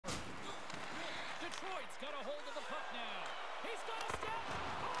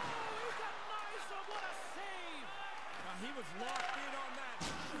was locked in on that.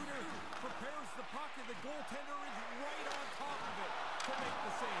 Shooter prepares the puck, and the goaltender is right on top of it to make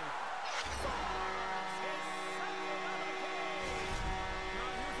the save. Scores his second of the game. Now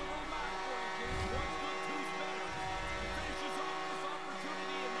here's a little map for you, James. One's good, two's better. He finishes off this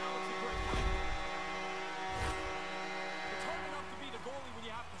opportunity, and now it's a great play. It's hard enough to beat a goalie when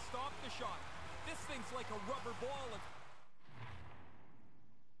you have to stop the shot. This thing's like a rubber ball.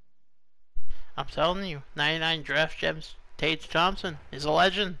 I'm telling you, 99 draft gems. Thompson is a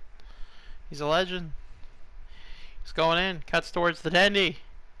legend. He's a legend. He's going in, cuts towards the Tendy.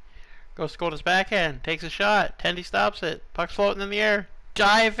 Goes to go to his backhand, takes a shot. Tendy stops it. Puck's floating in the air.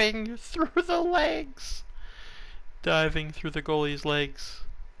 Diving through the legs. Diving through the goalie's legs.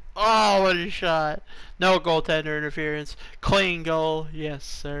 Oh, what a shot. No goaltender interference. Clean goal. Yes,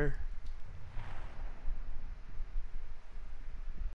 sir.